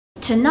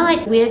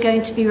Tonight we're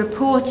going to be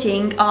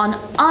reporting on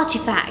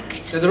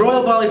Artifact. So the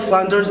Royal Ballet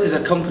Flanders is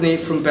a company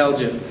from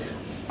Belgium.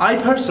 I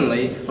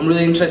personally am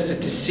really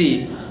interested to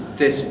see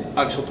this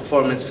actual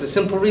performance for the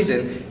simple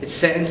reason it's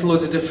set into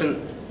loads of different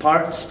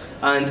parts,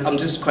 and I'm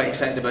just quite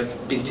excited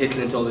about being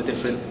taken into all the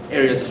different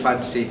areas of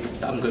fantasy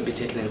that I'm going to be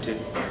taken into.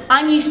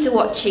 I'm used to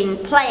watching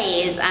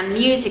plays and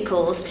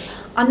musicals.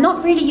 I'm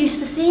not really used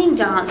to seeing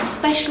dance,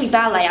 especially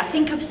ballet. I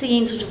think I've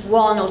seen sort of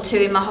one or two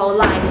in my whole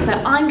life, so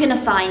I'm going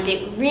to find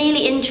it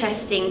really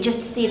interesting just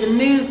to see the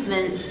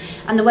movements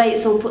and the way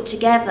it's all put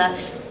together.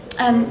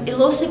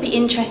 It'll also be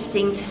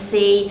interesting to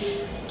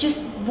see just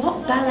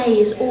what ballet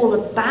is all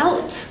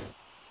about.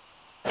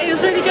 It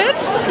was really good.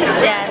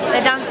 Yeah,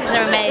 the dances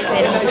are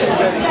amazing.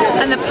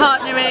 And the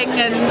partnering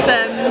and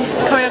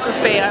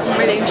choreography I'm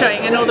really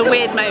enjoying, and all the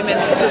weird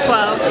moments as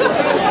well.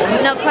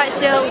 Not quite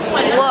sure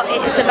what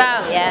it's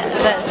about yet,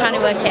 but trying to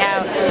work it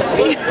out,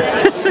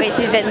 which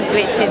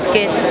is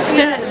good,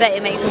 that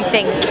it makes me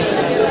think.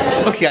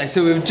 Okay guys,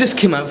 so we've just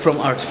come out from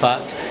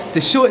Artifact.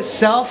 The show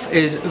itself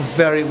is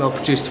very well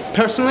produced.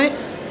 Personally,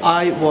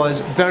 I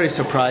was very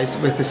surprised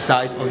with the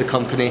size of the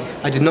company.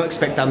 I did not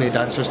expect that many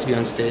dancers to be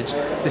on stage.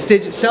 The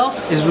stage itself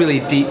is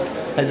really deep,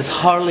 like there's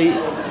hardly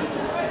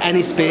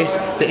any space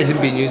that isn't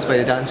being used by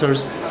the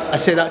dancers. I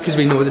say that because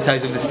we know the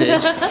size of the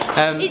stage.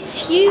 It's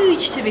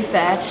huge, to be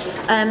fair.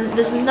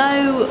 There's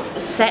no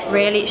set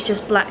really, it's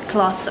just black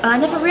cloths, and I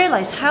never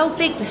realised how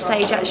big the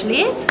stage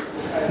actually is.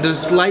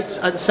 There's lights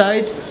at the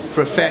side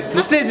for effect.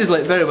 The stage is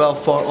lit very well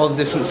for all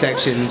the different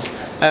sections.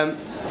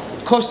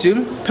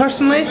 Costume,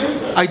 personally,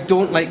 I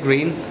don't like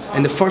green,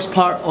 and the first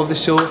part of the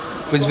show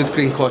was with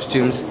green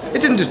costumes.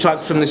 It didn't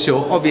detract from the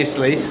show,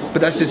 obviously,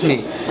 but that's just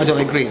me. I don't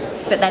like green.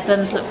 But their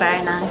bums look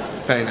very nice.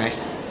 Very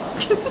nice.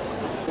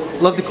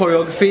 Love the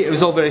choreography, it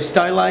was all very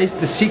stylised.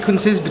 The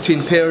sequences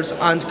between pairs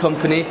and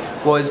company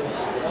was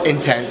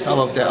intense. I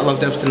loved it. I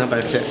loved everything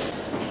about it.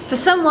 For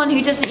someone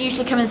who doesn't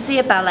usually come and see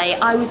a ballet,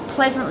 I was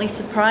pleasantly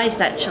surprised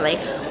actually.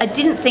 I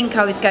didn't think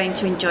I was going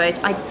to enjoy it.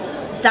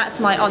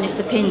 That's my honest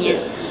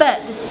opinion.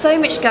 But there's so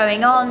much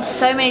going on,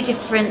 so many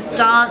different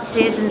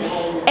dances, and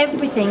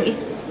everything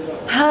is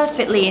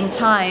perfectly in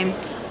time.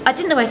 I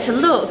didn't know where to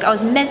look. I was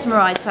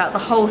mesmerised throughout the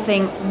whole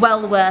thing.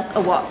 Well worth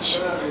a watch.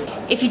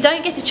 If you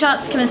don't get a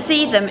chance to come and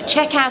see them,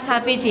 check out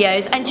our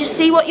videos and just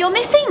see what you're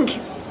missing.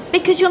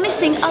 Because you're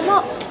missing a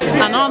lot.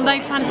 And aren't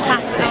they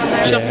fantastic?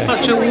 Just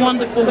such a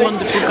wonderful,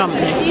 wonderful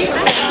company.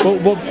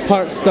 What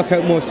part stuck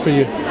out most for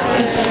you?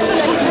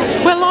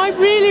 Well, I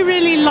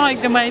really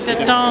like the way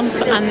that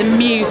dance and the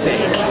music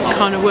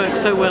kind of work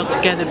so well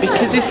together,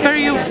 because it's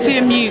very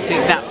austere music,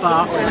 that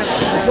bar,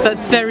 but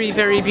very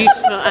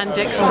beautiful and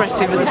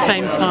expressive at the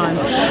same time,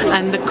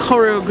 and the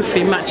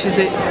choreography matches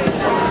it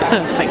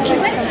perfectly.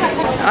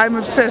 I'm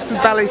obsessed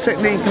with ballet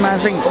technique, and I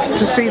think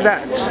to see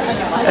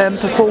that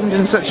performed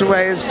in such a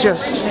way is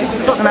just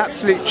an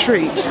absolute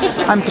treat.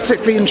 I'm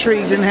particularly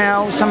intrigued in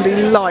how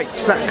somebody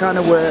lights that kind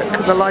of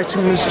work. The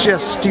lighting was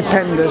just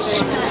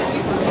stupendous.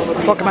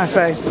 What can I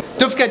say?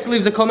 Don't forget to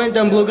leave us a comment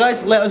down below,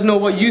 guys. Let us know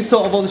what you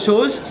thought of all the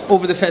shows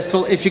over the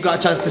festival, if you got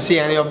a chance to see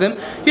any of them.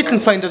 You can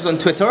find us on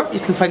Twitter, you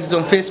can find us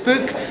on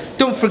Facebook.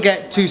 Don't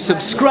forget to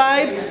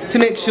subscribe to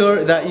make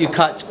sure that you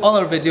catch all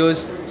our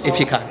videos if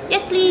you can.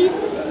 Yes, please.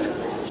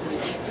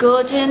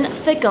 Gordon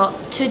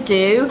forgot to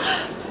do...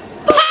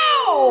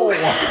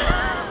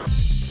 POW!